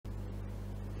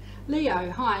Leo,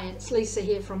 hi, it's Lisa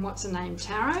here from What's Her Name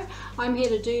Tarot. I'm here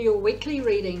to do your weekly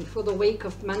reading for the week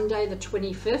of Monday the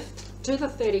 25th to the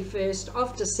 31st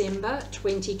of December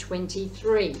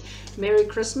 2023. Merry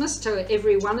Christmas to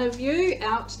every one of you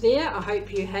out there. I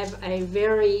hope you have a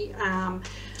very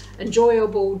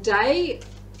enjoyable day,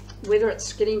 whether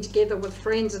it's getting together with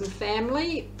friends and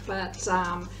family, but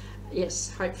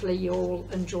yes, hopefully you'll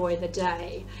enjoy the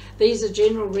day. These are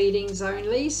general readings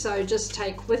only, so just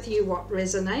take with you what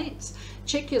resonates.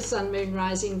 Check your sun, moon,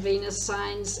 rising, Venus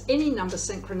signs, any number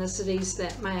synchronicities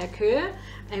that may occur,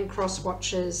 and cross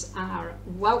watches are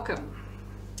welcome.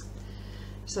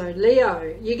 So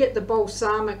Leo, you get the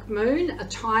balsamic moon, a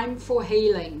time for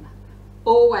healing.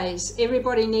 Always,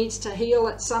 everybody needs to heal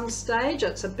at some stage.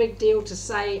 It's a big deal to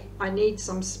say, I need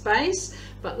some space,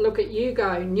 but look at you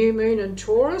go, new moon in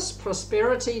Taurus,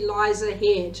 prosperity lies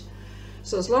ahead.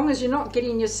 So as long as you're not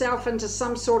getting yourself into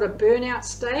some sort of burnout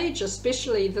stage,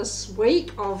 especially this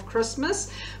week of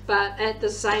Christmas, but at the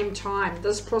same time,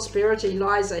 this prosperity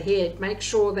lies ahead. Make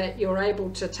sure that you're able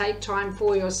to take time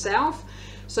for yourself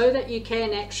so that you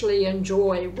can actually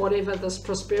enjoy whatever this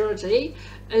prosperity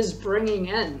is bringing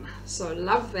in. So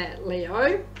love that,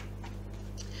 Leo.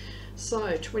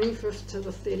 So 25th to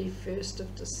the 31st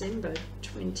of December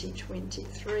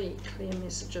 2023. Clear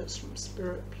messages from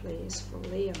Spirit, please, for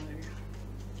Leo.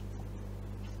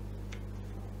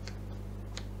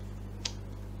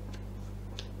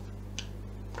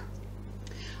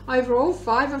 Overall,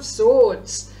 Five of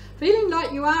Swords. Feeling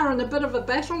like you are in a bit of a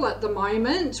battle at the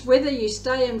moment, whether you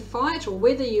stay and fight or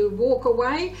whether you walk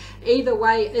away, either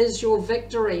way is your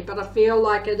victory. But I feel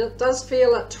like it does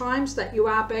feel at times that you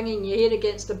are banging your head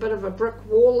against a bit of a brick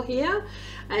wall here,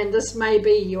 and this may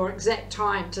be your exact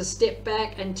time to step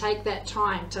back and take that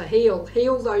time to heal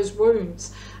those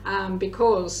wounds,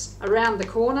 because around the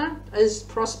corner is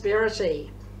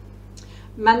prosperity.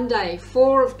 Monday,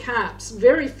 Four of Cups,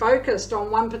 very focused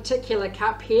on one particular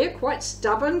cup here, quite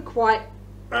stubborn, quite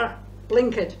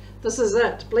blinkered. This is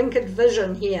it, blinkered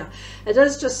vision here. It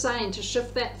is just saying to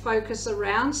shift that focus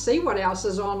around, see what else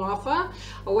is on offer. I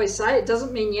always say it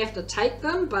doesn't mean you have to take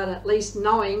them, but at least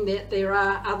knowing that there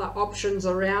are other options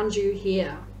around you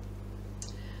here.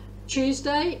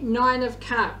 Tuesday, Nine of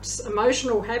Cups,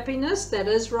 emotional happiness that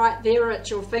is right there at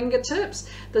your fingertips.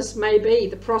 This may be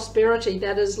the prosperity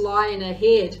that is lying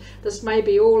ahead. This may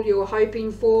be all you're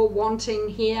hoping for, wanting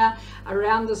here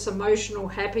around this emotional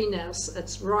happiness.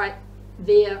 It's right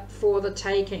there for the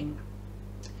taking.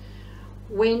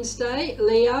 Wednesday,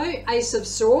 Leo, Ace of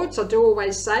Swords. I do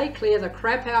always say clear the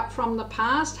crap out from the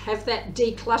past, have that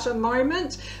declutter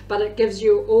moment, but it gives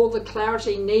you all the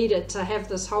clarity needed to have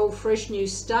this whole fresh new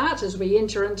start as we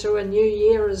enter into a new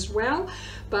year as well.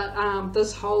 But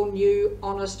this whole new,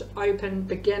 honest, open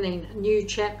beginning, new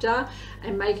chapter,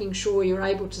 and making sure you're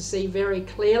able to see very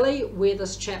clearly where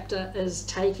this chapter is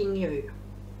taking you.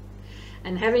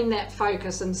 And having that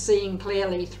focus and seeing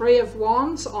clearly. Three of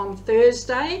Wands on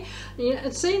Thursday. You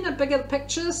know, seeing a bigger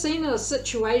picture, seeing a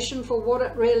situation for what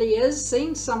it really is,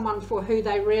 seeing someone for who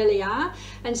they really are.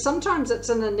 And sometimes it's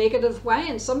in a negative way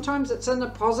and sometimes it's in a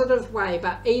positive way.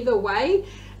 But either way,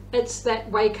 it's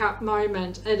that wake up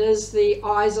moment. It is the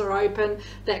eyes are open,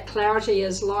 that clarity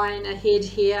is lying ahead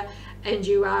here, and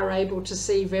you are able to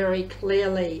see very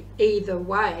clearly either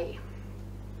way.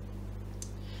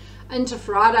 Into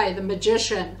Friday, the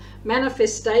Magician,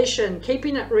 manifestation,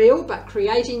 keeping it real but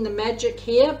creating the magic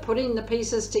here, putting the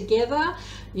pieces together.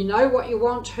 You know what you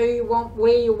want, who you want,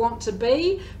 where you want to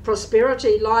be.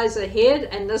 Prosperity lies ahead,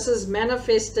 and this is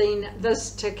manifesting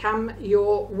this to come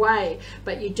your way.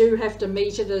 But you do have to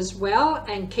meet it as well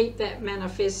and keep that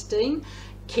manifesting.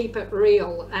 Keep it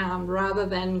real, rather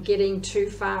than getting too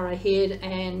far ahead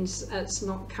and it's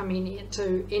not coming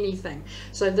into anything.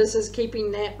 So this is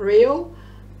keeping that real,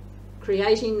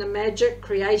 creating the magic,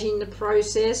 creating the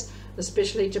process,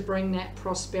 especially to bring that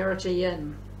prosperity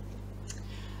in.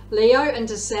 Leo,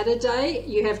 into Saturday,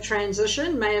 you have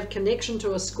transition, may have connection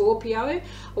to a Scorpio.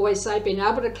 Always say being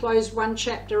able to close one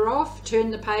chapter off,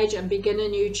 turn the page and begin a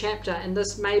new chapter. And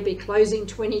this may be closing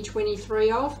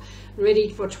 2023 off, ready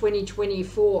for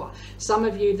 2024. Some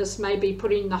of you, this may be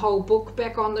putting the whole book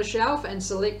back on the shelf and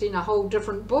selecting a whole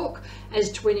different book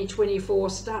as 2024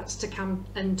 starts to come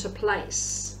into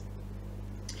place.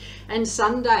 And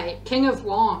Sunday, King of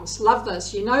Wands. Love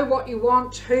this. You know what you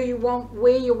want, who you want,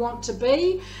 where you want to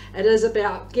be. It is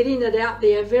about getting it out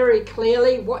there very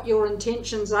clearly what your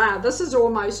intentions are. This is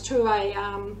almost to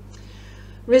a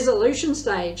resolution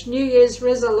stage, New Year's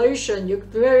resolution. You're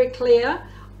very clear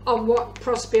on what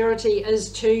prosperity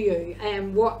is to you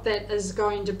and what that is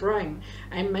going to bring,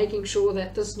 and making sure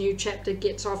that this new chapter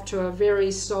gets off to a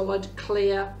very solid,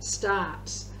 clear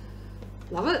start.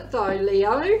 Love it though,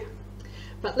 Leo.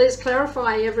 But let's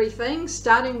clarify everything,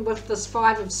 starting with this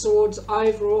Five of Swords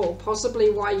overall, possibly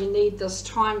why you need this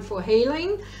time for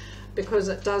healing, because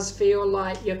it does feel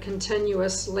like you're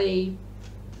continuously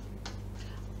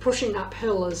pushing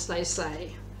uphill, as they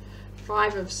say.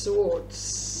 Five of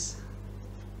Swords.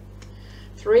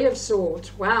 Three of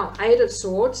Swords. Wow. Eight of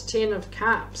Swords. 10 of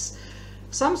Cups.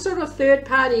 Some sort of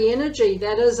third-party energy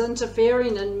that is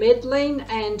interfering and meddling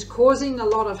and causing a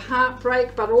lot of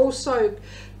heartbreak, but also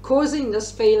causing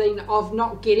this feeling of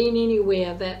not getting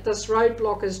anywhere, that this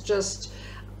roadblock is just,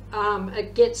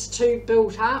 it gets too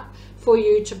built up for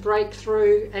you to break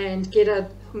through and get a,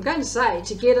 I'm going to say,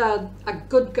 to get a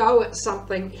good go at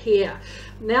something here.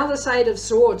 Now this Eight of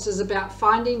Swords is about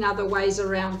finding other ways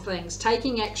around things,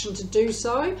 taking action to do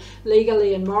so,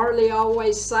 legally and morally, I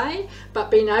always say,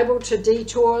 but being able to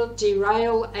detour,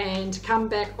 derail, and come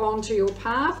back onto your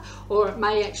path, or it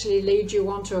may actually lead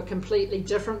you onto a completely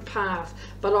different path.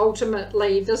 But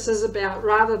ultimately, this is about,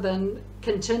 rather than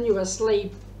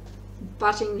continuously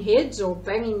butting heads or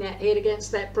banging that head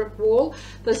against that brick wall,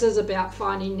 this is about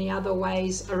finding the other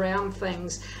ways around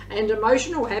things, and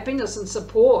emotional happiness and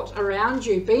support around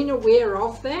you, being aware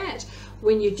of that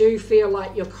when you do feel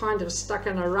like you're kind of stuck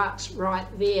in a rut right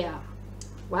there.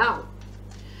 Wow.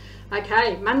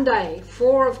 Okay, Monday,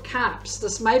 Four of Cups.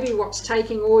 This may be what's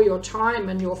taking all your time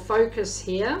and your focus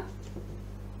here.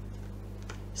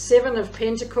 Seven of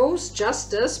Pentacles,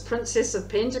 Justice, Princess of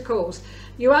Pentacles.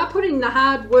 You are putting the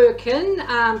hard work in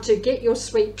to get your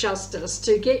sweet justice,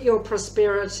 to get your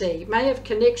prosperity. May have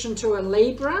connection to a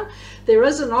Libra. There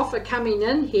is an offer coming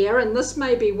in here, and this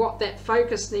may be what that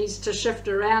focus needs to shift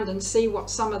around and see what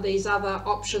some of these other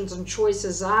options and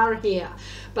choices are here.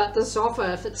 But this offer,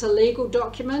 if it's a legal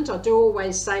document, I do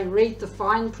always say read the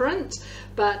fine print,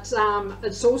 but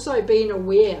it's also being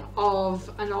aware of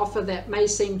an offer that may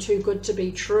seem too good to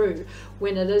be true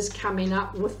when it is coming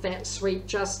up with that sweet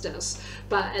justice.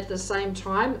 But at the same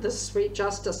time, this sweet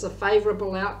justice, a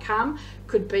favourable outcome,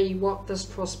 could be what this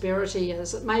prosperity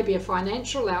is. It may be a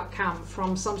financial outcome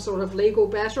from some sort of legal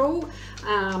battle.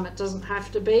 It doesn't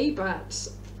have to be, but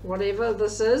whatever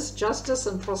this is, justice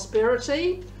and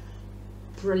prosperity,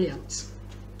 brilliant.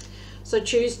 So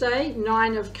Tuesday,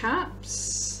 Nine of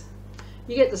Cups.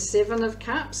 You get the Seven of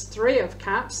Cups, Three of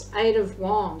Cups, Eight of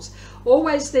Wands.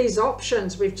 Always these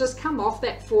options. We've just come off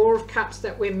that Four of Cups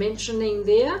that we're mentioning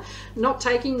there. Not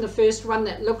taking the first one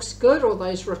that looks good or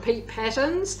those repeat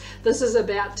patterns. This is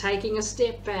about taking a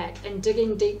step back and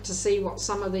digging deep to see what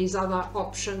some of these other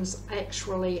options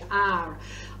actually are.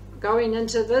 Going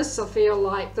into this, I feel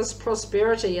like this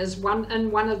prosperity is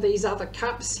in one of these other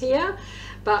cups here.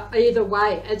 But either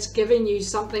way, it's giving you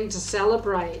something to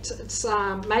celebrate. It's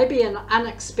maybe an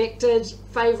unexpected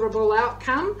favourable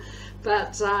outcome,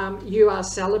 but you are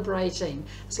celebrating.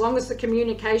 As long as the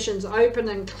communication's open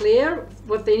and clear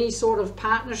with any sort of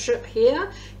partnership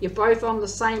here, you're both on the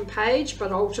same page,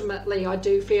 but ultimately I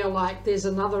do feel like there's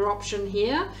another option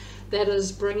here that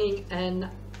is bringing in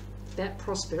that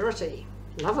prosperity.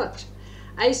 Love it.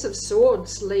 Ace of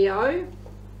Swords, Leo.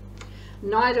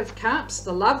 Knight of Cups,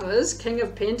 the Lovers, King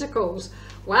of Pentacles.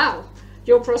 Wow,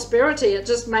 your prosperity, it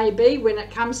just may be when it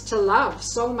comes to love.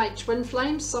 Soulmate, twin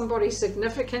flames, somebody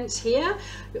significant here.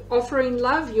 Offering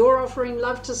love, you're offering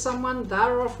love to someone,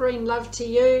 they're offering love to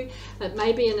you. It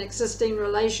may be an existing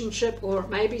relationship, or it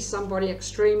may be somebody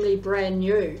extremely brand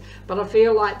new. But I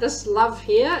feel like this love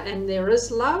here, and there is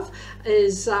love,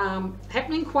 is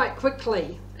happening quite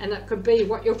quickly. And it could be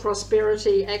what your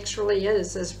prosperity actually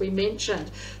is, as we mentioned.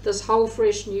 This whole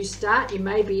fresh new start, you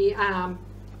may be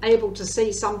able to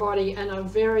see somebody in a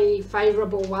very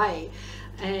favourable way.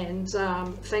 And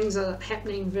things are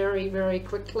happening very, very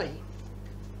quickly.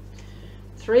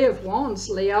 Three of Wands,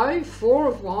 Leo. Four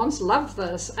of Wands, love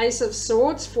this. Ace of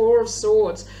Swords, Four of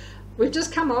Swords. We've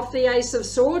just come off the Ace of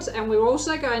Swords, and we're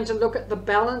also going to look at the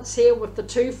balance here with the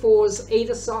two fours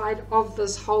either side of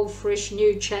this whole fresh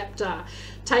new chapter.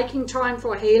 Taking time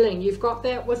for healing. You've got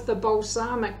that with the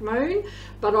balsamic moon,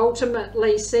 but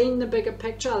ultimately seeing the bigger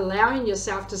picture, allowing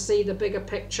yourself to see the bigger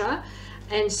picture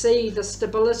and see the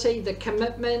stability, the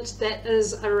commitment that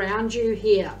is around you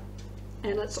here.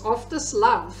 And it's off this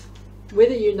love,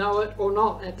 whether you know it or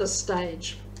not at this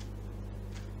stage.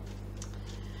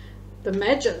 The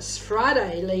Magus,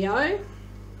 Friday, Leo.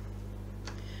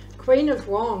 Queen of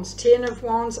Wands, 10 of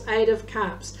Wands, 8 of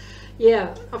Cups.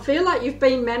 Yeah, I feel like you've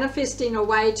been manifesting a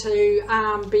way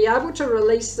to be able to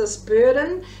release this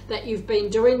burden, that you've been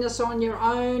doing this on your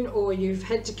own, or you've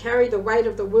had to carry the weight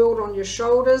of the world on your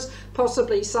shoulders.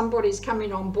 Possibly somebody's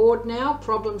coming on board now,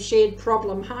 problem shared,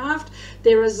 problem halved.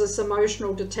 There is this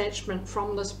emotional detachment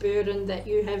from this burden that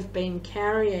you have been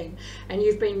carrying, and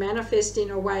you've been manifesting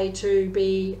a way to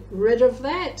be rid of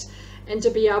that, and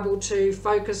to be able to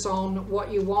focus on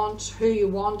what you want, who you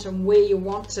want, and where you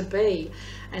want to be.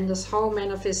 And this whole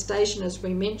manifestation, as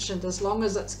we mentioned, as long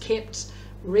as it's kept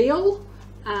real,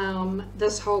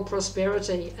 this whole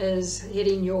prosperity is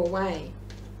heading your way.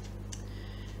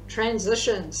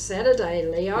 Transition, Saturday,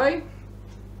 Leo.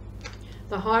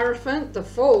 The Hierophant, the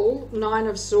Fool, Nine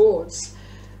of Swords.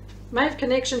 May have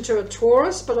connection to a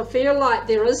Taurus, but I feel like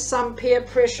there is some peer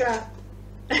pressure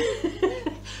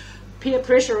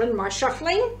in my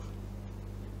shuffling.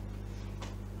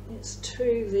 There's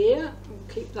two there, we'll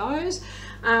keep those.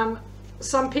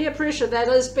 Some peer pressure that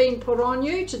is being put on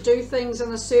you to do things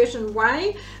in a certain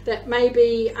way, that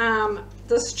maybe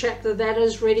this chapter that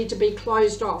is ready to be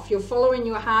closed off. You're following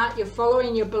your heart, you're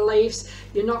following your beliefs,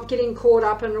 you're not getting caught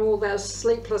up in all those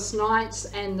sleepless nights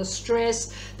and the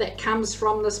stress that comes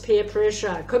from this peer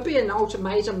pressure. It could be an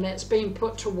ultimatum that's being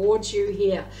put towards you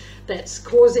here that's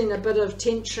causing a bit of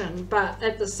tension, but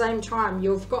at the same time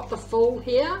you've got the Fool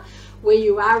here, where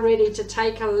you are ready to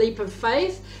take a leap of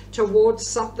faith towards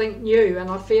something new.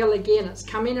 And I feel again it's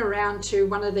coming around to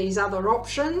one of these other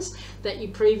options that you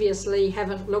previously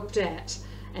haven't looked at,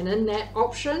 and in that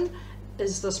option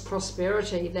is this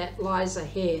prosperity that lies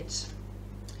ahead.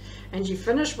 And you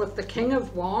finish with the King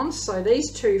of Wands, so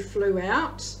these two flew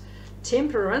out.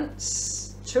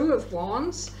 Temperance, Two of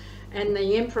Wands, and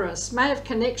the Empress. May have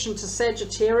connection to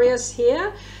Sagittarius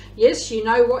here. Yes, you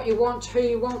know what you want, who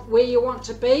you want, where you want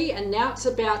to be, and now it's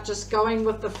about just going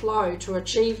with the flow to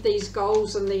achieve these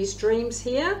goals and these dreams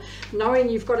here, knowing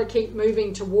you've got to keep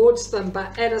moving towards them,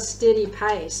 but at a steady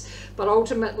pace. But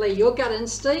ultimately your gut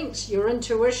instinct, your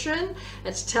intuition,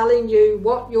 it's telling you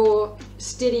what your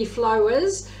steady flow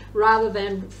is, rather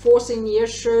than forcing the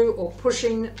issue or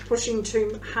pushing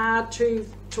too hard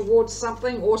towards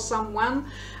something or someone.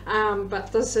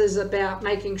 But this is about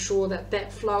making sure that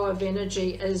that flow of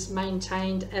energy is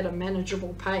maintained at a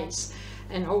manageable pace,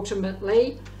 and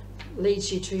ultimately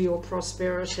leads you to your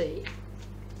prosperity.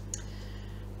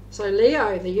 So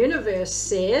Leo, the universe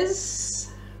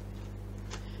says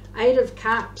Eight of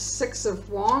Cups, Six of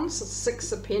Wands,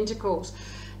 Six of Pentacles.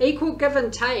 Equal give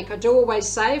and take. I do always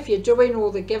say, if you're doing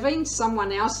all the giving,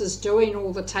 someone else is doing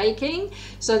all the taking.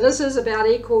 So this is about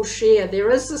equal share. There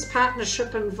is this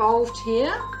partnership involved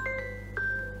here.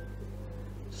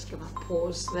 Just going to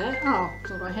pause that. Oh,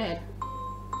 thought I had.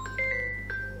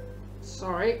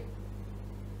 Sorry.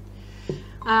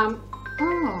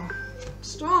 Oh,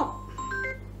 stop.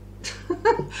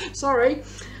 Sorry.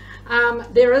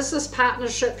 There is this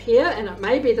partnership here, and it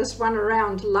may be this one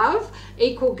around love,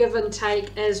 equal give and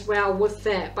take as well with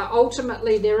that. But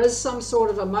ultimately there is some sort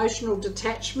of emotional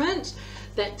detachment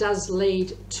that does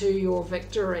lead to your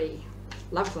victory.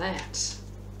 Love that.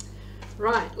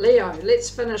 Right, Leo, let's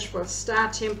finish with Star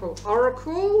Temple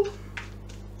Oracle.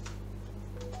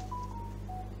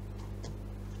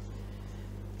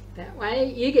 That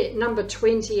way you get number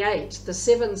 28, the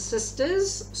Seven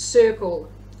Sisters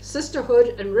Circle.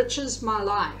 Sisterhood enriches my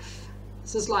life.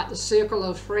 This is like the circle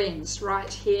of friends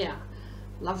right here.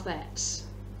 Love that.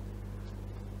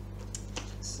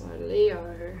 So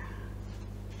Leo.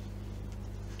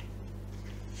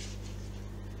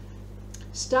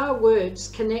 Star words: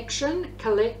 connection,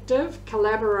 collective,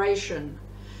 collaboration.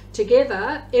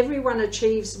 Together, everyone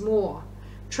achieves more.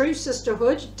 True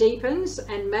sisterhood deepens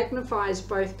and magnifies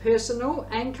both personal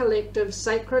and collective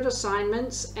sacred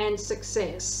assignments and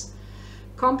success.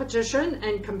 Competition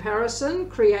and comparison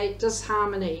create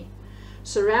disharmony.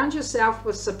 Surround yourself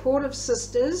with supportive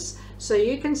sisters so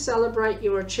you can celebrate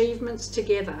your achievements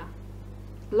together.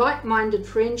 Like-minded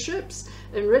friendships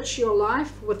enrich your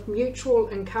life with mutual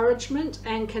encouragement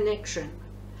and connection.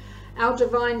 Our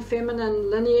divine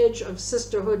feminine lineage of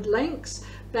sisterhood links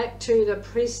back to the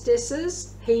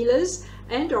priestesses, healers,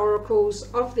 and oracles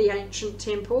of the ancient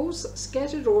temples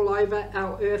scattered all over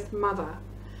our Earth Mother.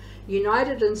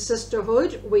 United in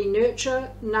sisterhood, we nurture,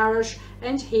 nourish,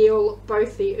 and heal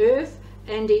both the earth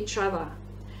and each other.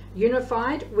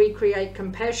 Unified, we create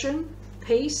compassion,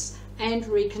 peace, and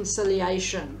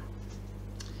reconciliation.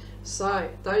 So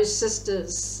those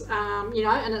sisters, you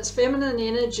know, and it's feminine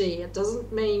energy. It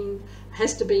doesn't mean it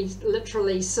has to be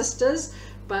literally sisters,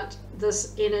 but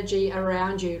this energy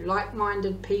around you,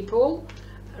 like-minded people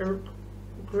are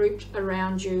grouped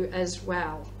around you as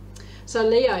well. So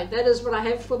Leo, that is what I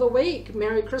have for the week.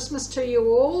 Merry Christmas to you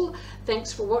all.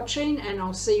 Thanks for watching, and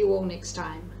I'll see you all next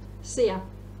time. See ya.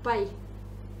 Bye.